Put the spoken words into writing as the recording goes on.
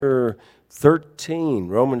13.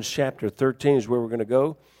 Romans chapter 13 is where we're going to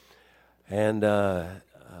go. And I'm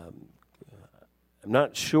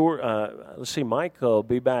not sure. Let's see, Mike will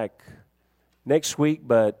be back next week,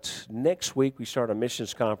 but next week we start a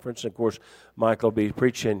missions conference. Of course, Mike will be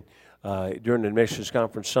preaching during the missions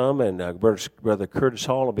conference some, and Brother Curtis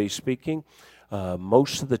Hall will be speaking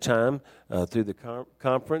most of the time through the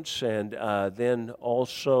conference. And then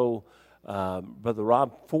also Brother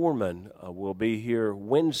Rob Foreman will be here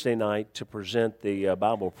Wednesday night to present the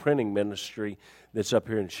Bible printing ministry that's up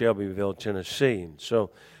here in Shelbyville, Tennessee.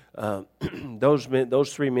 So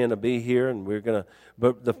those three men will be here, and we're going to.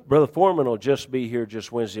 But Brother Foreman will just be here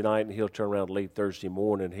just Wednesday night, and he'll turn around and leave Thursday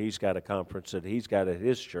morning. He's got a conference that he's got at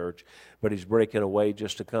his church, but he's breaking away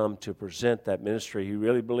just to come to present that ministry. He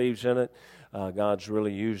really believes in it. God's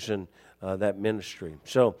really using that ministry.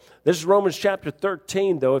 So this is Romans chapter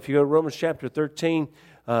 13, though. If you go to Romans chapter 13,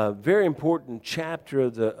 very important chapter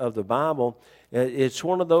of the Bible. It's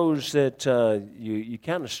one of those that you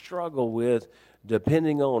kind of struggle with,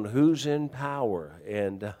 depending on who's in power,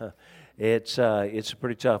 and it's a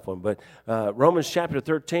pretty tough one. But Romans chapter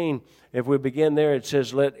 13, if we begin there, it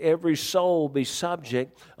says, "Let every soul be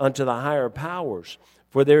subject unto the higher powers,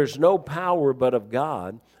 for there is no power but of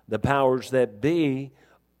God. The powers that be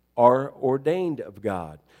are ordained of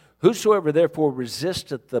God. Whosoever therefore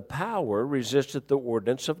resisteth the power resisteth the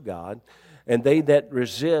ordinance of God, and they that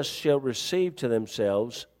resist shall receive to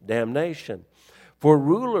themselves damnation. For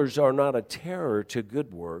rulers are not a terror to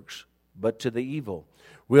good works, but to the evil.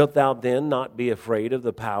 Wilt thou then not be afraid of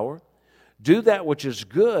the power? Do that which is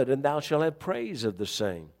good, and thou shalt have praise of the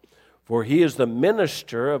same. For he is the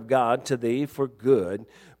minister of God to thee for good.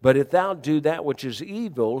 But if thou do that which is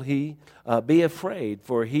evil, be afraid,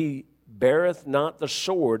 for he beareth not the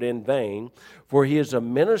sword in vain, for he is a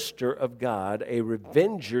minister of God, a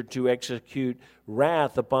revenger to execute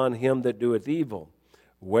wrath upon him that doeth evil.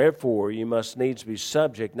 Wherefore you must needs be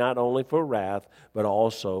subject, not only for wrath, but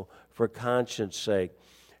also for conscience sake."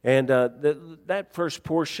 And that first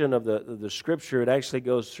portion of the scripture, it actually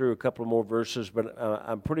goes through a couple more verses, but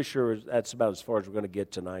I'm pretty sure that's about as far as we're going to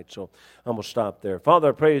get tonight, so I'm going to stop there. Father,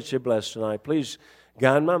 I pray that you bless tonight. Please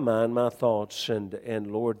guide my mind, my thoughts, and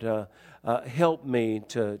Lord, help me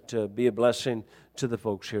to be a blessing to the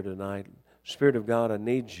folks here tonight. Spirit of God, I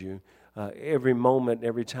need you. Every moment,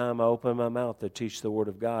 every time I open my mouth to teach the Word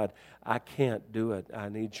of God, I can't do it. I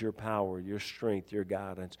need your power, your strength, your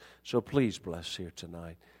guidance. So please bless here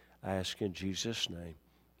tonight. I ask in Jesus' name.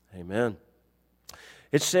 Amen.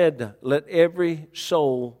 It said, "Let every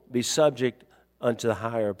soul be subject unto the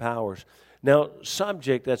higher powers." Now,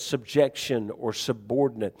 subject, that's subjection or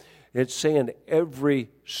subordinate. It's saying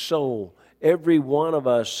every soul. Every one of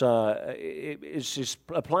us, it's just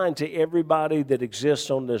applying to everybody that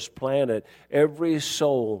exists on this planet. Every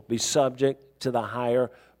soul be subject to the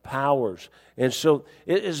higher powers. And so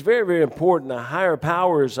it is very, very important. A higher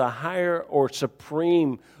power is a higher or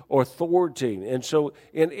supreme authority. And so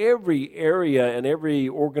in every area, in every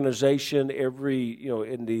organization,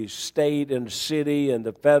 in the state and the city and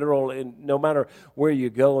the federal, and no matter where you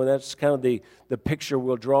go, and that's kind of the picture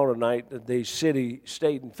we'll draw tonight, the city,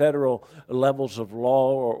 state, and federal levels of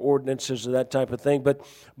law or ordinances and that type of thing.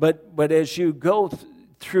 But as you go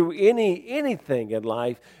through anything in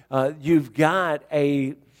life, you've got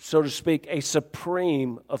so to speak, a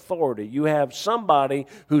supreme authority. You have somebody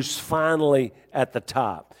who's finally at the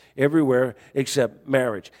top everywhere except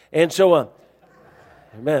marriage. And so,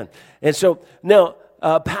 amen. And so now,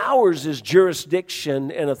 powers is jurisdiction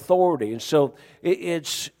and authority. And so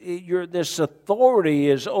this authority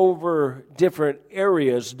is over different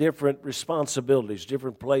areas, different responsibilities,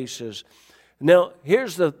 different places. Now,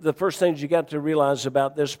 here's the first things you got to realize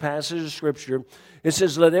about this passage of Scripture. It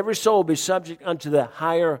says, "Let every soul be subject unto the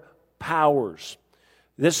higher powers."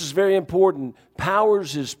 This is very important.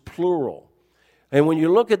 Powers is plural. And when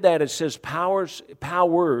you look at that, it says powers.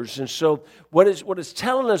 And so what it's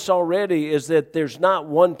telling us already is that there's not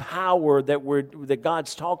one power that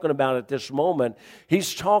God's talking about at this moment.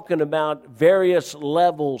 He's talking about various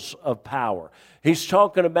levels of power. He's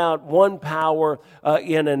talking about one power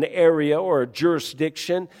in an area or a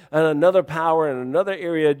jurisdiction, and another power in another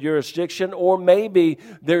area of jurisdiction, or maybe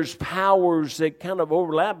there's powers that kind of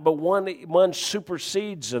overlap, but one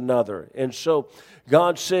supersedes another. And so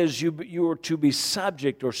God says you are to be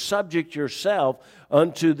subject or subject yourself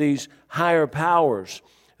unto these higher powers,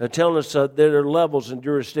 telling us there are levels and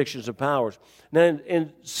jurisdictions of powers. Now,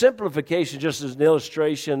 in simplification, just as an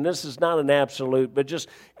illustration, this is not an absolute, but just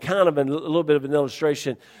kind of a little bit of an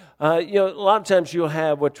illustration. a lot of times you'll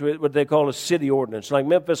have what they call a city ordinance. Like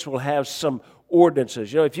Memphis will have some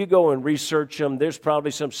ordinances. If you go and research them, there's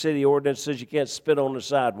probably some city ordinances. You can't spit on the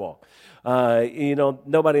sidewalk.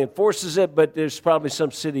 Nobody enforces it, but there's probably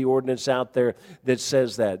some city ordinance out there that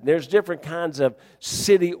says that. There's different kinds of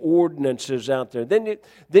city ordinances out there.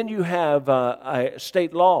 Then you have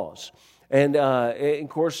state laws. And, of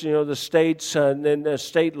course, the states and then the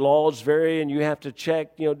state laws vary, and you have to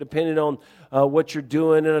check, depending on what you're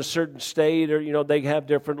doing in a certain state, or, they have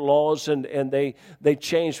different laws, and they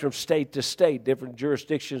change from state to state, different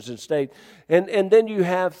jurisdictions in state. And then you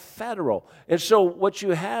have federal. And so what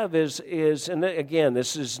you have is and again,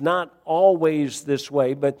 this is not always this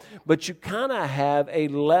way, but you kind of have a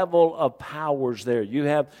level of powers there. You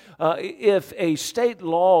have, if a state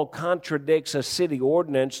law contradicts a city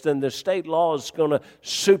ordinance, then the state law is going to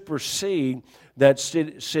supersede that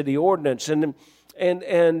city ordinance. And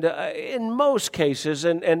in most cases,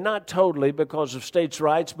 and not totally because of states'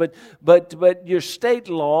 rights, but your state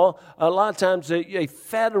law, a lot of times a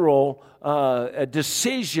federal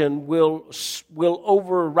decision will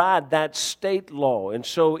override that state law, and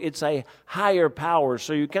so it's a higher power.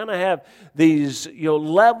 So you kind of have these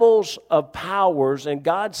levels of powers, and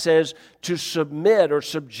God says to submit or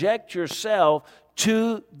subject yourself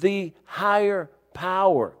to the higher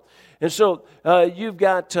power. And so you've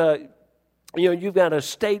got a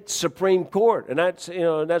state Supreme Court, and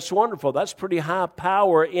that's wonderful. That's pretty high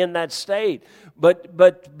power in that state. But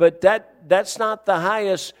that's not the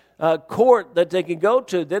highest court that they can go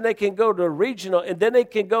to. Then they can go to regional, and then they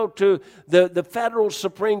can go to the federal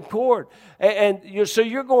Supreme Court. So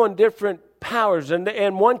you're going different powers,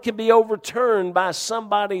 and one can be overturned by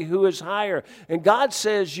somebody who is higher. And God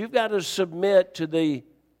says you've got to submit to the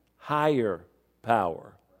higher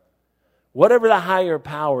power. Whatever the higher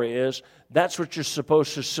power is, that's what you're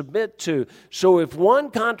supposed to submit to. So if one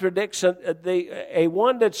contradicts a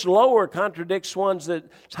one that's lower contradicts one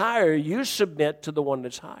that's higher, you submit to the one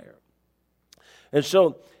that's higher. And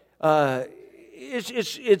so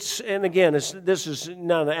it's and again, this is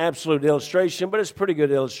not an absolute illustration, but it's a pretty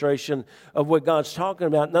good illustration of what God's talking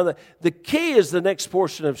about. Now the key is the next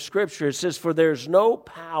portion of Scripture. It says, "For there's no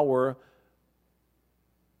power,"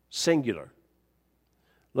 singular.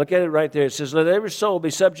 Look at it right there. It says, "Let every soul be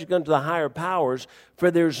subject unto the higher powers, for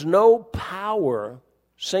there's no power,"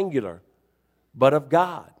 singular, "but of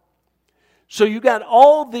God." So you got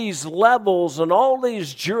all these levels and all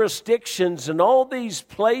these jurisdictions and all these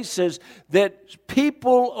places that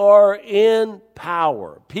people are in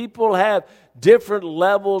power. People have different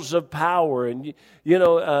levels of power. And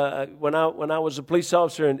when I was a police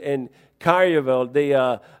officer in Collierville,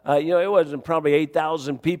 it wasn't probably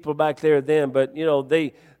 8,000 people back there then, but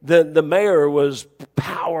the mayor was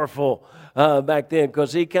powerful back then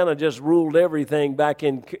because he kind of just ruled everything back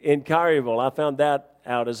in Collierville. I found that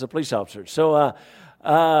out as a police officer, so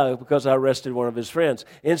because I arrested one of his friends,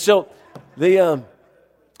 and so it's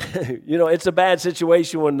a bad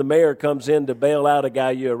situation when the mayor comes in to bail out a guy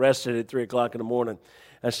you arrested at 3:00 in the morning.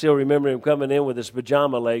 I still remember him coming in with his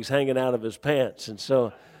pajama legs hanging out of his pants, and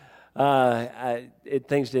so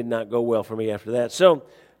things did not go well for me after that. So,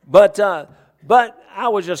 but I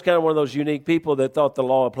was just kind of one of those unique people that thought the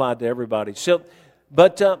law applied to everybody. So,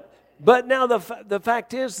 but now the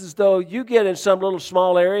fact is though you get in some little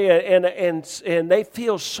small area and they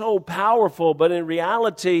feel so powerful, but in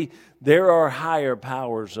reality there are higher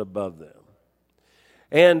powers above them.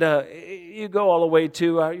 And you go all the way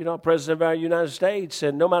to President of our United States,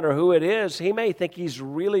 and no matter who it is, he may think he's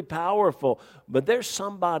really powerful, but there's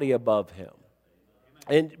somebody above him.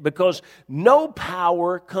 And because no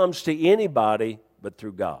power comes to anybody but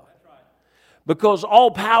through God. Because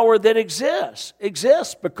all power that exists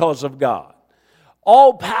because of God.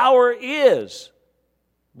 All power is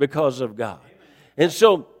because of God. And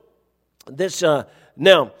so this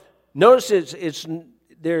now notice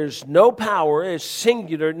there's no power, it's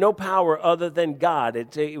singular, no power other than God.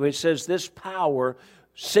 It says this power,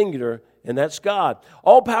 singular, and that's God.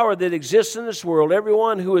 All power that exists in this world,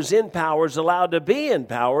 everyone who is in power is allowed to be in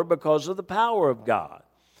power because of the power of God.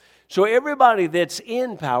 So everybody that's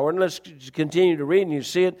in power, and let's continue to read and you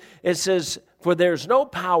see it, it says, "For there's no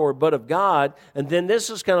power but of God," and then this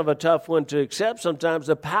is kind of a tough one to accept sometimes,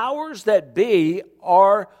 "the powers that be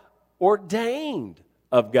are ordained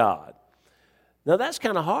of God." Now that's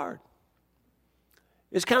kind of hard.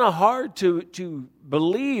 It's kind of hard to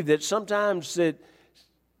believe that sometimes that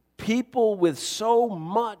people with so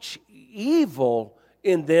much evil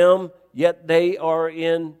in them, yet they are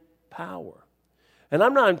in power. And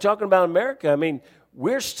I'm not even talking about America. I mean,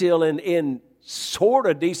 we're still in sort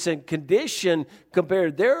of decent condition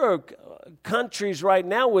compared. There are countries right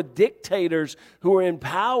now with dictators who are in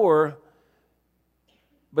power.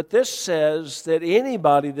 But this says that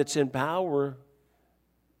anybody that's in power,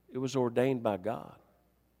 it was ordained by God.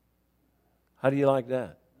 How do you like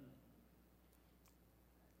that?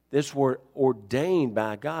 This were ordained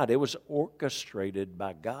by God. It was orchestrated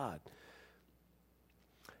by God.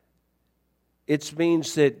 It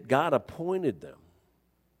means that God appointed them.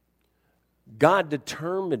 God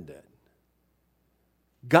determined it.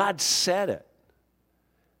 God said it.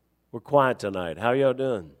 We're quiet tonight. How y'all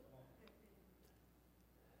doing?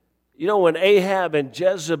 You know, when Ahab and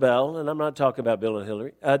Jezebel, and I'm not talking about Bill and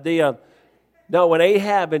Hillary, when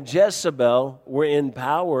Ahab and Jezebel were in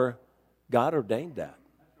power, God ordained that.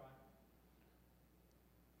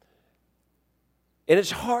 And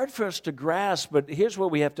it's hard for us to grasp, but here's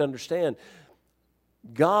what we have to understand.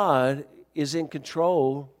 God is in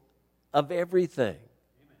control of everything.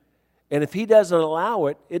 And if He doesn't allow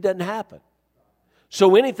it, it doesn't happen.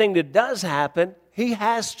 So anything that does happen, He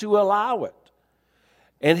has to allow it.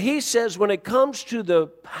 And He says when it comes to the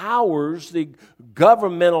powers, the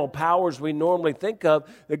governmental powers we normally think of,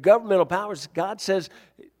 the governmental powers, God says,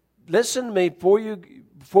 listen to me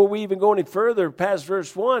before we even go any further past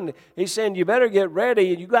verse 1, He's saying you better get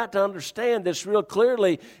ready, and you got to understand this real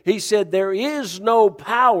clearly. He said there is no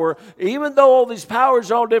power, even though all these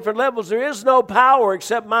powers are all different levels, there is no power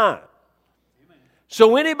except mine. Amen.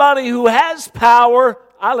 So anybody who has power,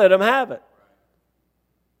 I let them have it.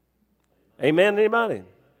 Amen, anybody?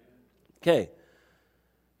 Okay.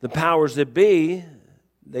 The powers that be,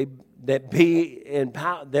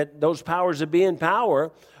 those powers that be in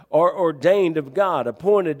power are ordained of God,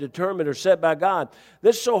 appointed, determined, or set by God.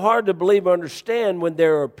 This is so hard to believe or understand when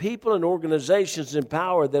there are people and organizations in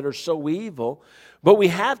power that are so evil. But we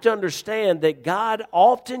have to understand that God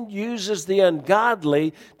often uses the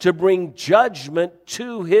ungodly to bring judgment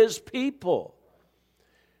to His people.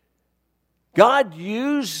 God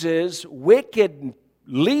uses wicked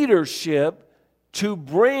leadership to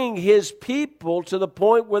bring His people to the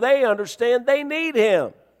point where they understand they need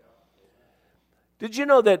Him. Did you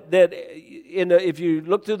know that if you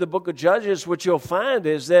look through the book of Judges, what you'll find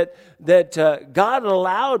is that God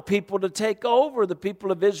allowed people to take over the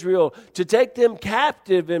people of Israel, to take them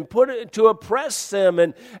captive and to oppress them,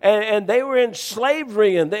 and they were in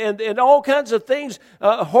slavery, and all kinds of things,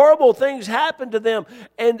 horrible things happened to them.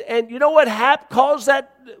 And you know what caused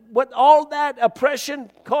that? What all that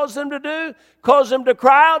oppression caused them to do? Caused them to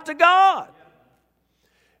cry out to God.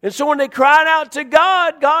 And so when they cried out to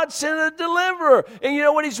God, God sent a deliverer. And you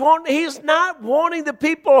know what He's wanting? He's not wanting the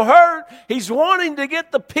people hurt. He's wanting to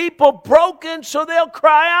get the people broken so they'll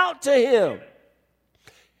cry out to Him.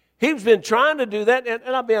 He's been trying to do that.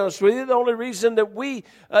 And I'll be honest with you, the only reason that we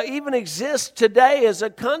even exist today as a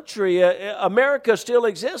country, America still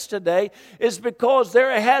exists today, is because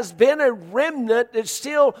there has been a remnant that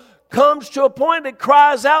still comes to a point that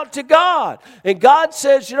cries out to God. And God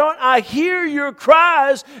says, you know what, I hear your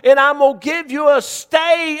cries, and I'm going to give you a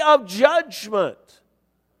stay of judgment.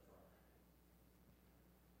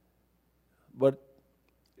 But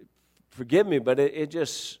forgive me, but it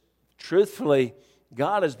just, truthfully,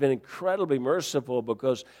 God has been incredibly merciful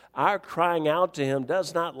because our crying out to Him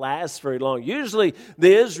does not last very long. Usually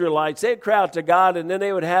the Israelites, they'd cry out to God, and then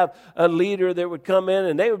they would have a leader that would come in,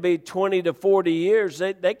 and they would be 20 to 40 years.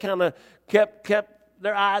 They kind of kept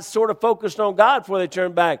their eyes sort of focused on God before they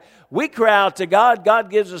turned back. We cry out to God. God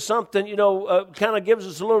gives us something, kind of gives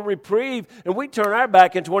us a little reprieve, and we turn our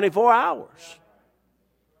back in 24 hours.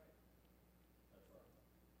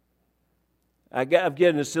 I've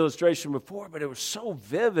given this illustration before, but it was so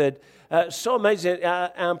vivid, so amazing.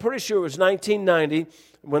 I'm pretty sure it was 1990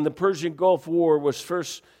 when the Persian Gulf War was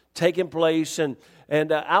first taking place, and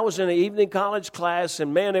I was in an evening college class,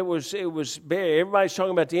 and man, it was everybody's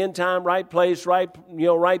talking about the end time, right place, right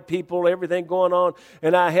people, everything going on,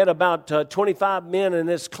 and I had about 25 men in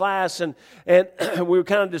this class, and we were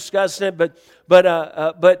kind of discussing it, but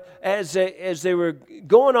as they were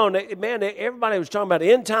going on, man, everybody was talking about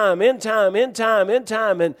end time, and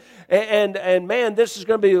man, this is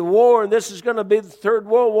going to be the war, and this is going to be the Third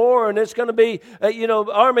World War, and it's going to be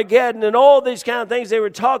Armageddon, and all these kind of things they were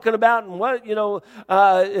talking about, and what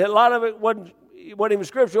a lot of it wasn't even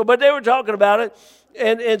scriptural, but they were talking about it.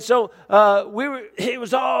 And so it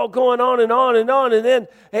was all going on and on and on, and then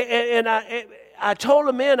I told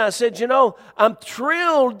the men, I said, I'm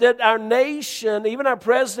thrilled that our nation, even our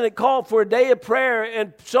president, called for a day of prayer,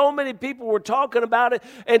 and so many people were talking about it,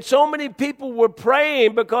 and so many people were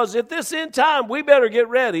praying, because if this end time, we better get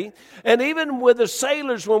ready. And even with the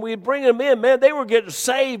sailors, when we bring them in, man, they were getting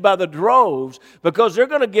saved by the droves, because they're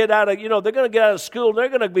going to get out of, they're going to get out of school, and they're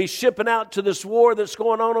going to be shipping out to this war that's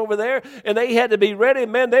going on over there, and they had to be ready.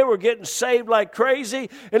 Man, they were getting saved like crazy,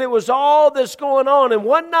 and it was all this going on. And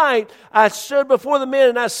one night, I stood before the men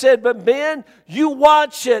and I said, but men, you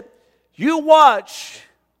watch it. You watch.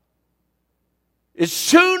 As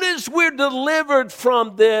soon as we're delivered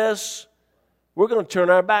from this, we're going to turn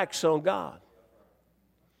our backs on God.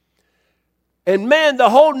 And man, the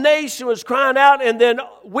whole nation was crying out. And then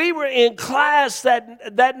we were in class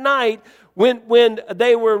that night when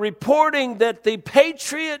they were reporting that the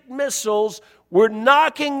Patriot missiles were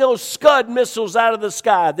knocking those Scud missiles out of the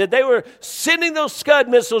sky, that they were sending those Scud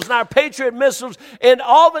missiles and our Patriot missiles, and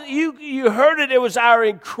all of it, you heard it, it was our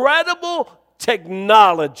incredible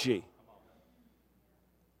technology.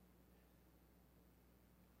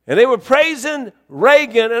 And they were praising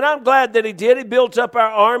Reagan, and I'm glad that he did. He built up our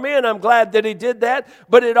army, and I'm glad that he did that.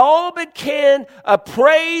 But it all became a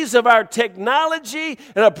praise of our technology,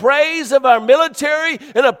 and a praise of our military,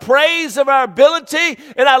 and a praise of our ability.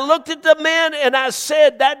 And I looked at the men, and I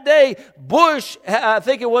said that day, Bush, I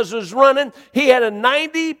think it was running. He had a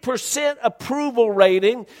 90% approval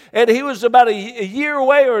rating, and he was about a year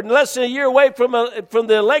away, or less than a year away from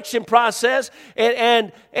the election process,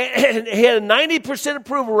 and he had a 90%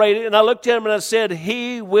 approval rating. And I looked at him and I said,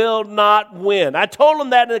 he will not win. I told him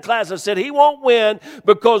that in the class. I said, he won't win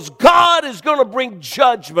because God is going to bring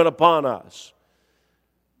judgment upon us.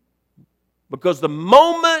 Because the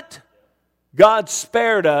moment God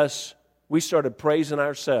spared us, we started praising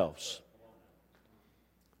ourselves.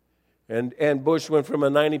 And Bush went from a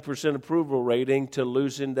 90% approval rating to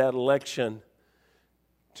losing that election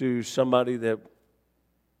to somebody that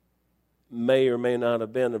may or may not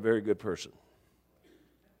have been a very good person.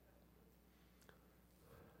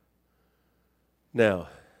 Now,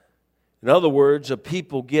 in other words, a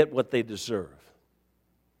people get what they deserve.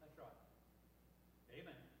 That's right.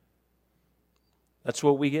 Amen. That's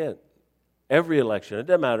what we get. Every election, it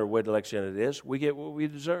doesn't matter what election it is, we get what we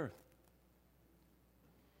deserve.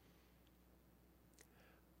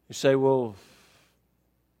 You say, well,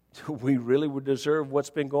 do we really would deserve what's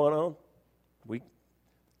been going on?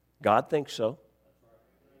 God thinks so.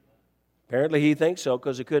 Apparently he thinks so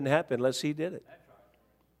because it couldn't happen unless he did it.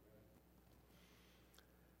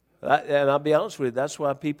 And I'll be honest with you, that's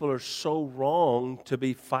why people are so wrong to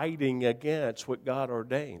be fighting against what God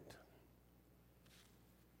ordained.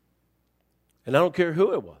 And I don't care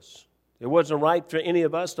who it was. It wasn't right for any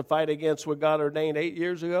of us to fight against what God ordained 8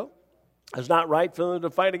 years ago. It's not right for them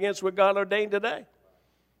to fight against what God ordained today.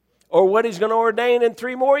 Or what he's going to ordain in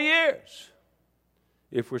 3 more years,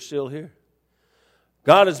 if we're still here.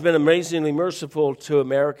 God has been amazingly merciful to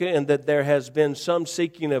America in that there has been some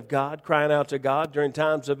seeking of God, crying out to God during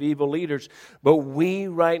times of evil leaders. But we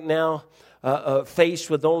right now faced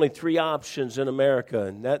with only 3 options in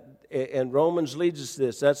America. And Romans leads us to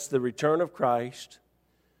this. That's the return of Christ,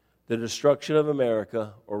 the destruction of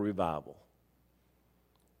America, or revival.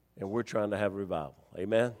 And we're trying to have revival.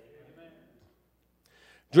 Amen?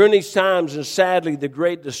 During these times, and sadly, the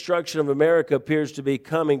great destruction of America appears to be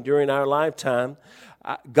coming during our lifetime.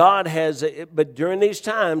 But during these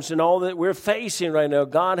times and all that we're facing right now,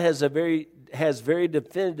 God has very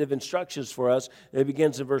definitive instructions for us. It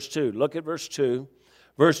begins in verse 2. Look at verse 2.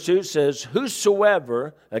 Verse 2 says,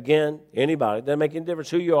 whosoever, again, anybody, doesn't make any difference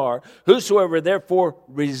who you are, whosoever therefore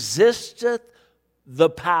resisteth the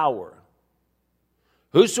power.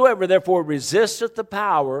 Whosoever therefore resisteth the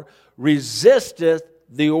power, resisteth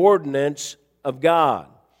the ordinance of God.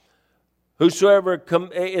 Whosoever,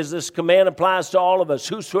 as this command applies to all of us,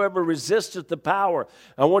 whosoever resisteth the power.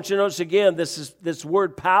 I want you to notice again, this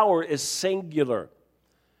word power is singular.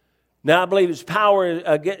 Now I believe its power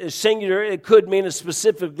is singular. It could mean a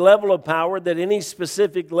specific level of power, that any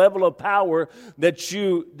specific level of power that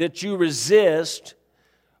you resist.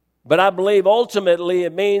 But I believe ultimately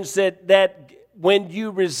it means that when you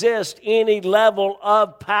resist any level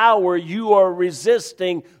of power, you are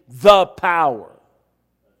resisting the power.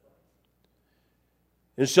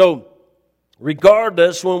 And so,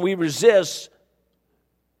 regardless, when we resist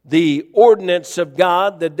the ordinance of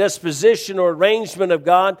God, the disposition or arrangement of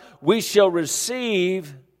God, we shall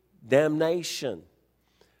receive damnation.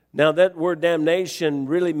 Now, that word damnation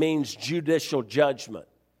really means judicial judgment.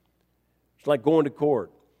 It's like going to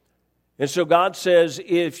court. And so God says,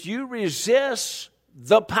 if you resist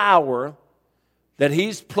the power that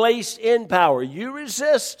He's placed in power, you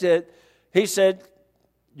resist it, He said,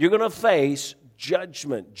 you're going to face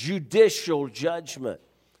judgment, judicial judgment.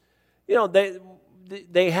 You know,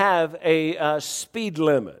 they have a speed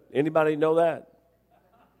limit. Anybody know that?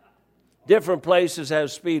 Different places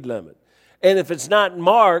have speed limit. And if it's not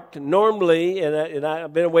marked, normally, and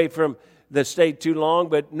I've been away from the state too long,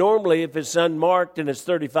 but normally if it's unmarked and it's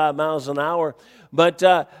 35 miles an hour, but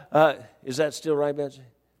is that still right, Betsy?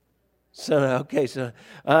 So, okay, so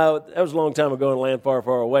that was a long time ago in a land far,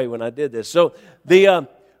 far away when I did this. So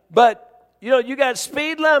but you know, you got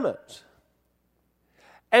speed limits.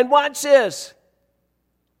 And watch this.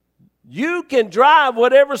 You can drive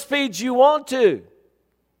whatever speeds you want to.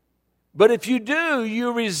 But if you do,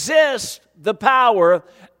 you resist the power,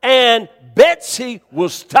 and Betsy will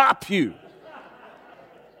stop you.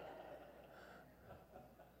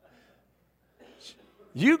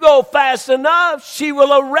 You go fast enough, she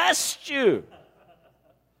will arrest you.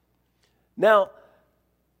 Now,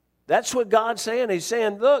 that's what God's saying. He's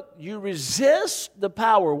saying, look, you resist the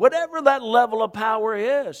power, whatever that level of power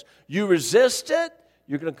is. You resist it,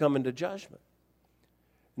 you're going to come into judgment.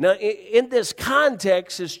 Now, in this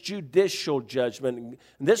context, it's judicial judgment.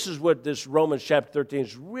 And this is what this Romans chapter 13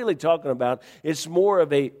 is really talking about. It's more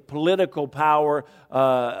of a political power,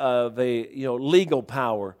 of a legal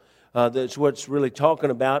power. That's what it's really talking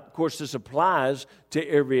about. Of course, this applies to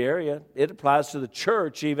every area. It applies to the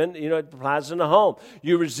church even. It applies in the home.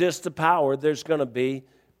 You resist the power, there's going to be,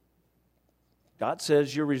 God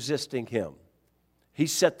says you're resisting Him. He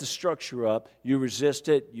set the structure up. You resist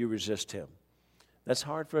it, you resist Him. That's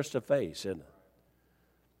hard for us to face, isn't it?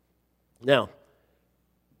 Now,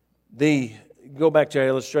 go back to our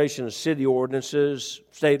illustration of city ordinances,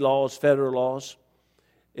 state laws, federal laws.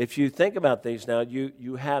 If you think about these now,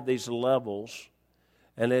 you have these levels,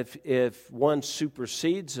 and if one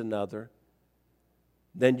supersedes another,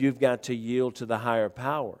 then you've got to yield to the higher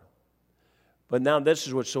power. But now this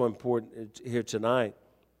is what's so important here tonight.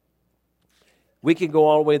 We can go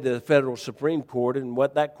all the way to the federal Supreme Court, and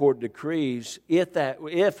what that court decrees,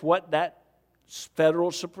 if what that federal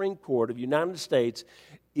Supreme Court of the United States,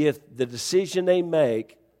 if the decision they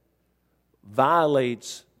make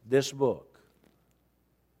violates this book,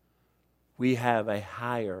 we have a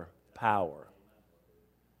higher power.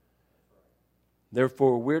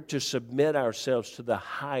 Therefore, we're to submit ourselves to the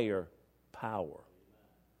higher power.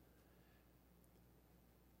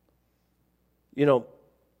 You know,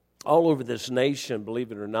 all over this nation,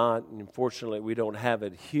 believe it or not, and unfortunately we don't have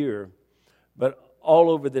it here, but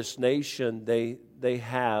all over this nation they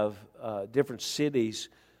have different cities,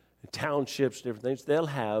 townships, different things. They'll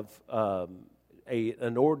have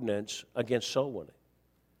an ordinance against soul winning.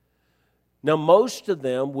 Now, most of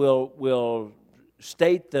them will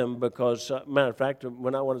state them because, matter of fact,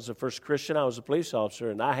 when I was the first Christian, I was a police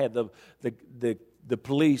officer, and I had the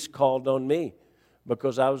police called on me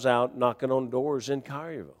because I was out knocking on doors in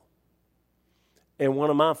Collierville. And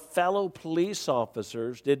one of my fellow police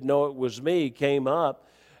officers, didn't know it was me, came up,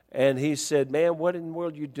 and he said, "Man, what in the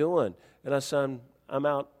world are you doing?" And I said, I'm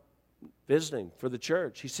out visiting for the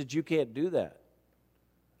church. He said, "You can't do that."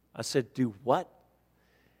 I said, "Do what?"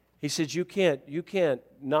 He said, you can't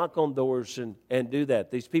knock on doors and do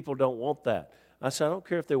that. These people don't want that." I said, "I don't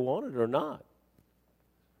care if they want it or not.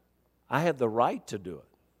 I have the right to do it."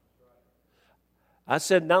 I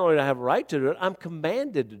said, "Not only do I have a right to do it, I'm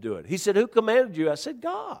commanded to do it." He said, "Who commanded you?" I said,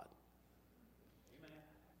 "God."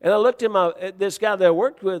 And I looked at this guy that I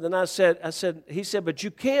worked with, and I said, he said, "But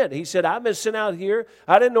you can't." He said, "I've been sent out here.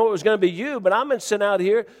 I didn't know it was going to be you, but I've been sent out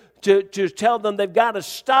here to tell them they've got to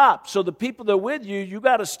stop. So the people that are with you, you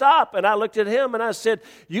got to stop." And I looked at him and I said,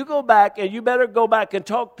 "You go back, and you better go back and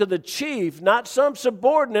talk to the chief, not some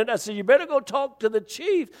subordinate." I said, "You better go talk to the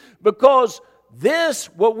chief, because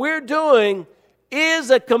what we're doing is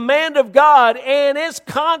a command of God, and it's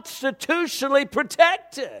constitutionally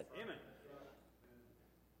protected." Amen.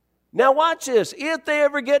 Now watch this. If they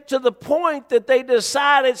ever get to the point that they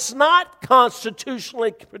decide it's not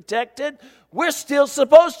constitutionally protected, we're still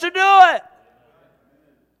supposed to do it.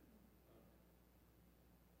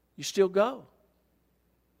 You still go.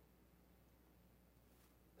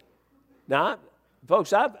 Now,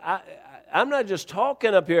 folks, I'm not just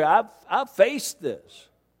talking up here. I've faced this.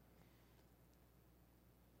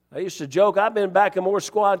 I used to joke, I've been back in more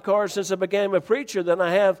squad cars since I became a preacher than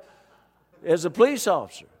I have as a police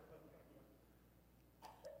officer.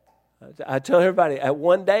 I tell everybody, at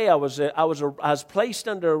one day I was placed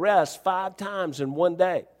under arrest 5 times in one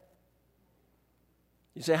day.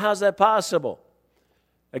 You say, how's that possible?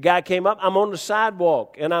 A guy came up, I'm on the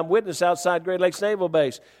sidewalk, and I'm witness outside Great Lakes Naval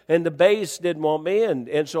Base, and the base didn't want me,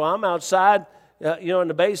 and so I'm outside, And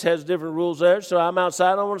the base has different rules there, so I'm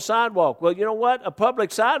outside on a sidewalk. Well, you know what? A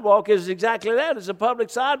public sidewalk is exactly that. It's a public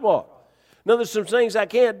sidewalk. Now, there's some things I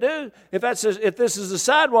can't do. If this is a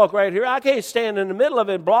sidewalk right here, I can't stand in the middle of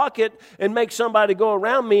it and block it and make somebody go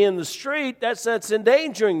around me in the street. That's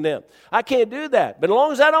endangering them. I can't do that. But as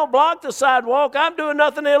long as I don't block the sidewalk, I'm doing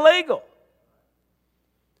nothing illegal.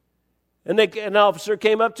 And an officer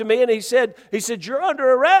came up to me and he said, "You're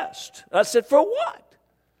under arrest." I said, "For what?"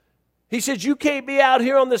 He said, "You can't be out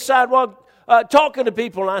here on the sidewalk talking to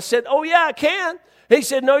people." And I said, "Oh, yeah, I can." He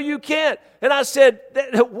said, "No, you can't." And I said,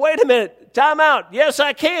 "Wait a minute, time out. Yes,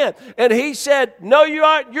 I can." And he said, "No, you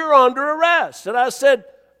aren't. You're under arrest." And I said,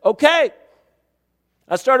 "Okay."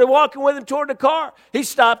 I started walking with him toward the car. He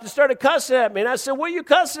stopped and started cussing at me. And I said, "What are you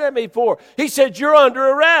cussing at me for?" He said, "You're under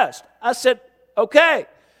arrest." I said, "Okay."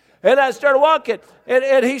 And I started walking.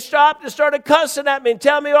 And he stopped and started cussing at me and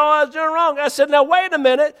telling me all I was doing wrong. I said, "Now, wait a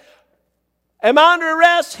minute. Am I under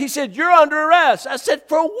arrest?" He said, "You're under arrest." I said,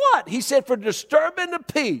 "For what?" He said, "For disturbing the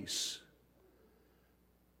peace."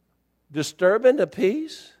 Disturbing the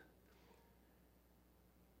peace?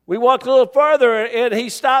 We walked a little further, and he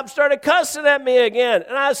stopped and started cussing at me again.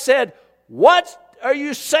 And I said, "What are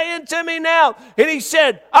you saying to me now?" And he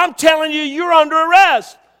said, "I'm telling you, you're under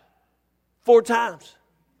arrest." 4 times.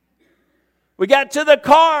 We got to the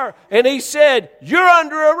car, and he said, "You're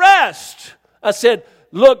under arrest." I said,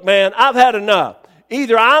 "Look, man, I've had enough.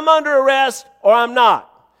 Either I'm under arrest or I'm not."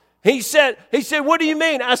 He said, "What do you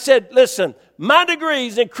mean?" I said, "Listen, my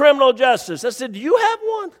degree's in criminal justice." I said, "Do you have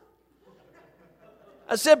one?"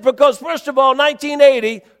 I said, "Because first of all,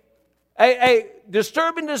 1980,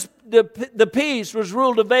 disturbing the peace was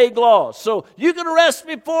ruled a vague law. So you can arrest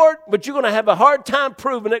me for it, but you're going to have a hard time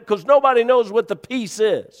proving it because nobody knows what the peace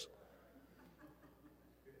is."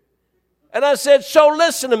 And I said, "So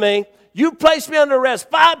listen to me. You placed me under arrest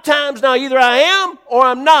 5 times now. Either I am or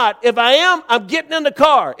I'm not. If I am, I'm getting in the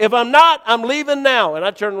car. If I'm not, I'm leaving now." And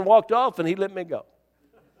I turned and walked off, and he let me go.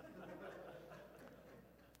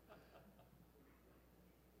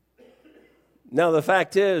 Now, the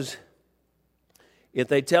fact is, if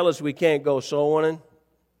they tell us we can't go soul winning,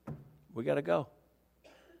 we got to go.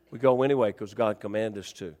 We go anyway because God commanded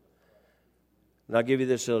us to. And I'll give you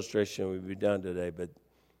this illustration. We'll be done today, but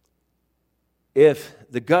if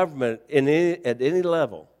the government at any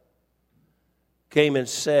level came and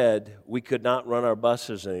said we could not run our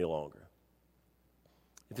buses any longer,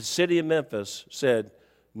 if the city of Memphis said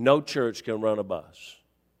no church can run a bus,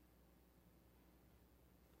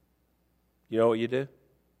 you know what you do?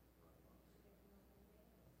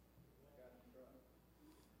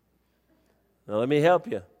 Now let me help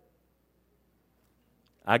you.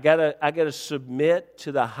 I gotta submit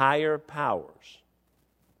to the higher powers.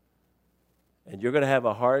 And you're going to have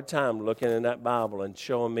a hard time looking in that Bible and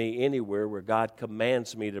showing me anywhere where God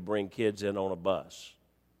commands me to bring kids in on a bus.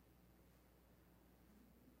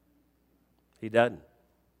 He doesn't.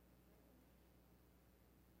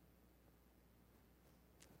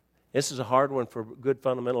 This is a hard one for good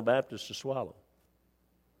fundamental Baptists to swallow.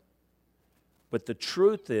 But the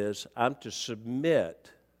truth is, I'm to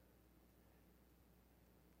submit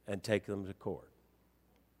and take them to court.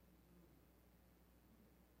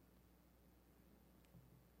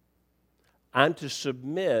 I'm to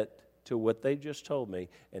submit to what they just told me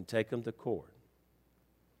and take them to court.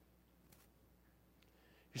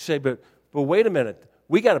 You say, but wait a minute.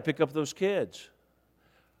 We got to pick up those kids.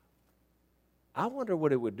 I wonder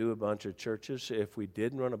what it would do a bunch of churches if we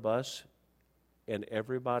didn't run a bus and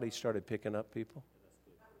everybody started picking up people.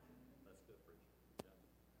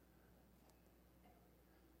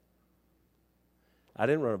 I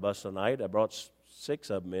didn't run a bus tonight. I brought 6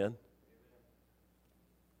 of them in.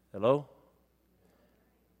 Hello?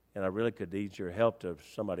 And I really could need your help to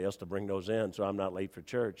somebody else to bring those in so I'm not late for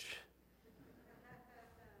church.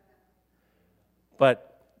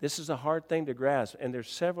 But this is a hard thing to grasp. And there's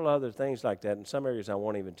several other things like that. In some areas I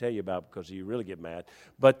won't even tell you about because you really get mad.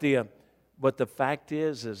 But the fact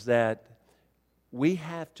is that we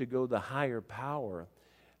have to go to the higher power.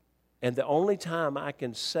 And the only time I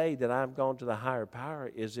can say that I've gone to the higher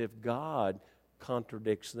power is if God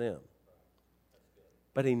contradicts them.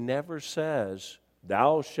 But he never says,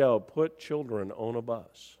 "Thou shalt put children on a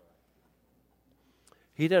bus."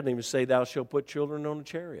 He doesn't even say, "Thou shalt put children on a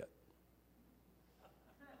chariot."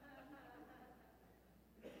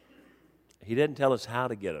 He didn't tell us how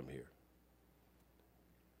to get them here.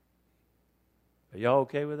 Are y'all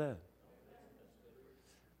okay with that?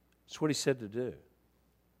 That's what he said to do.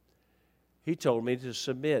 He told me to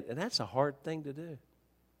submit, and that's a hard thing to do.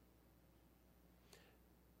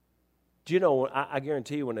 Do you know, I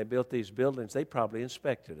guarantee you when they built these buildings, they probably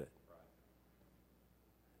inspected it.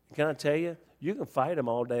 Can I tell you? You can fight them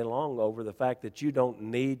all day long over the fact that you don't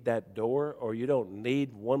need that door, or you don't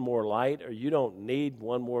need one more light, or you don't need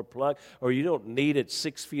one more plug, or you don't need it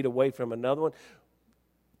 6 feet away from another one.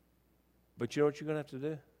 But you know what you're going to have to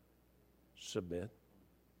do? Submit.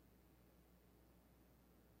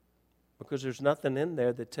 Because there's nothing in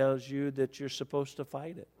there that tells you that you're supposed to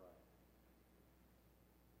fight it.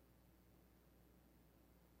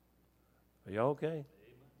 Are you okay?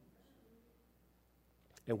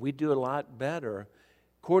 And we do a lot better.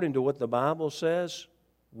 According to what the Bible says,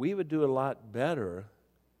 we would do a lot better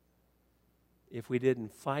if we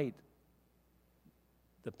didn't fight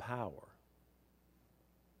the power.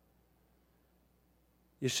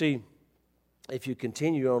 You see, if you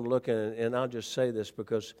continue on looking, and I'll just say this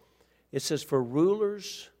because it says, for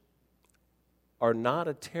rulers are not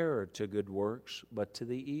a terror to good works, but to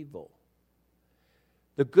the evil.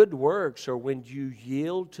 The good works are when you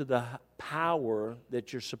yield to the power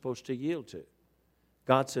that you're supposed to yield to.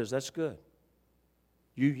 God says, that's good.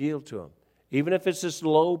 You yield to Him. Even if it's this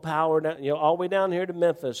low power, all the way down here to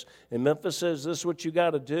Memphis, and Memphis says, this is what you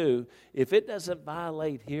got to do. If it doesn't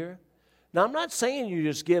violate here, now I'm not saying you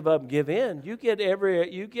just give up and give in. You get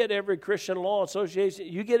every Christian law association,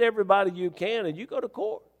 you get everybody you can, and you go to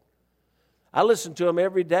court. I listen to them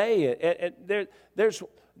every day, and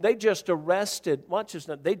they just arrested, watch this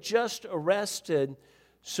now, they just arrested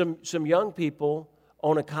some young people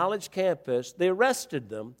on a college campus. They arrested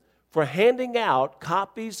them for handing out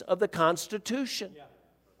copies of the Constitution. Yeah,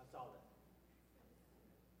 I saw that.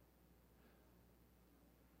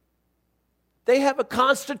 They have a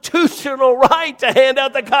constitutional right to hand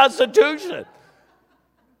out the Constitution.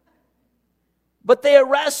 But they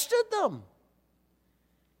arrested them.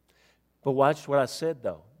 But watch what I said,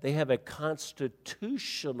 though. They have a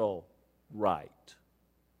constitutional right.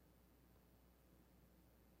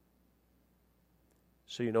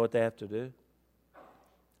 So you know what they have to do?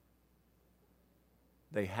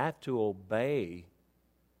 They have to obey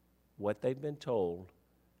what they've been told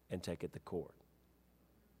and take it to court.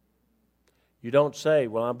 You don't say,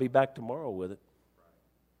 well, I'll be back tomorrow with it.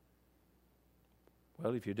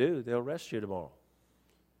 Well, if you do, they'll arrest you tomorrow.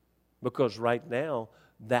 Because right now,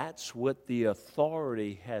 that's what the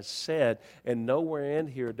authority has said. And nowhere in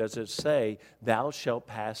here does it say, thou shalt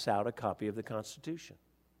pass out a copy of the Constitution.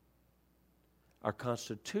 Our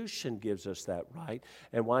Constitution gives us that right.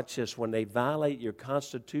 And watch this, when they violate your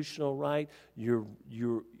constitutional right,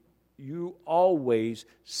 you always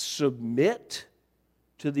submit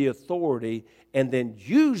to the authority and then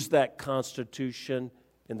use that Constitution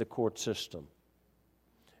in the court system.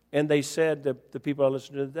 And they said, the people I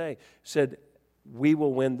listened to today, said, we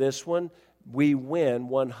will win this one. We win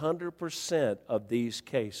 100% of these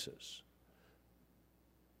cases.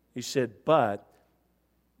 He said, but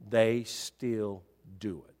they still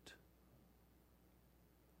do it.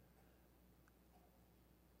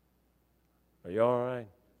 Are you all right?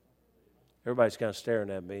 Everybody's kind of staring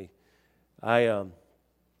at me.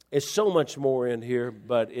 It's so much more in here,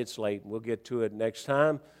 but it's late. We'll get to it next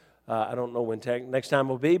time. I don't know when next time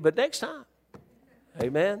will be, but next time.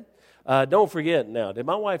 Amen. Don't forget now. Did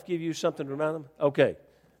my wife give you something to remind them? Okay.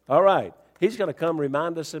 All right. He's going to come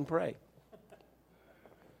remind us and pray.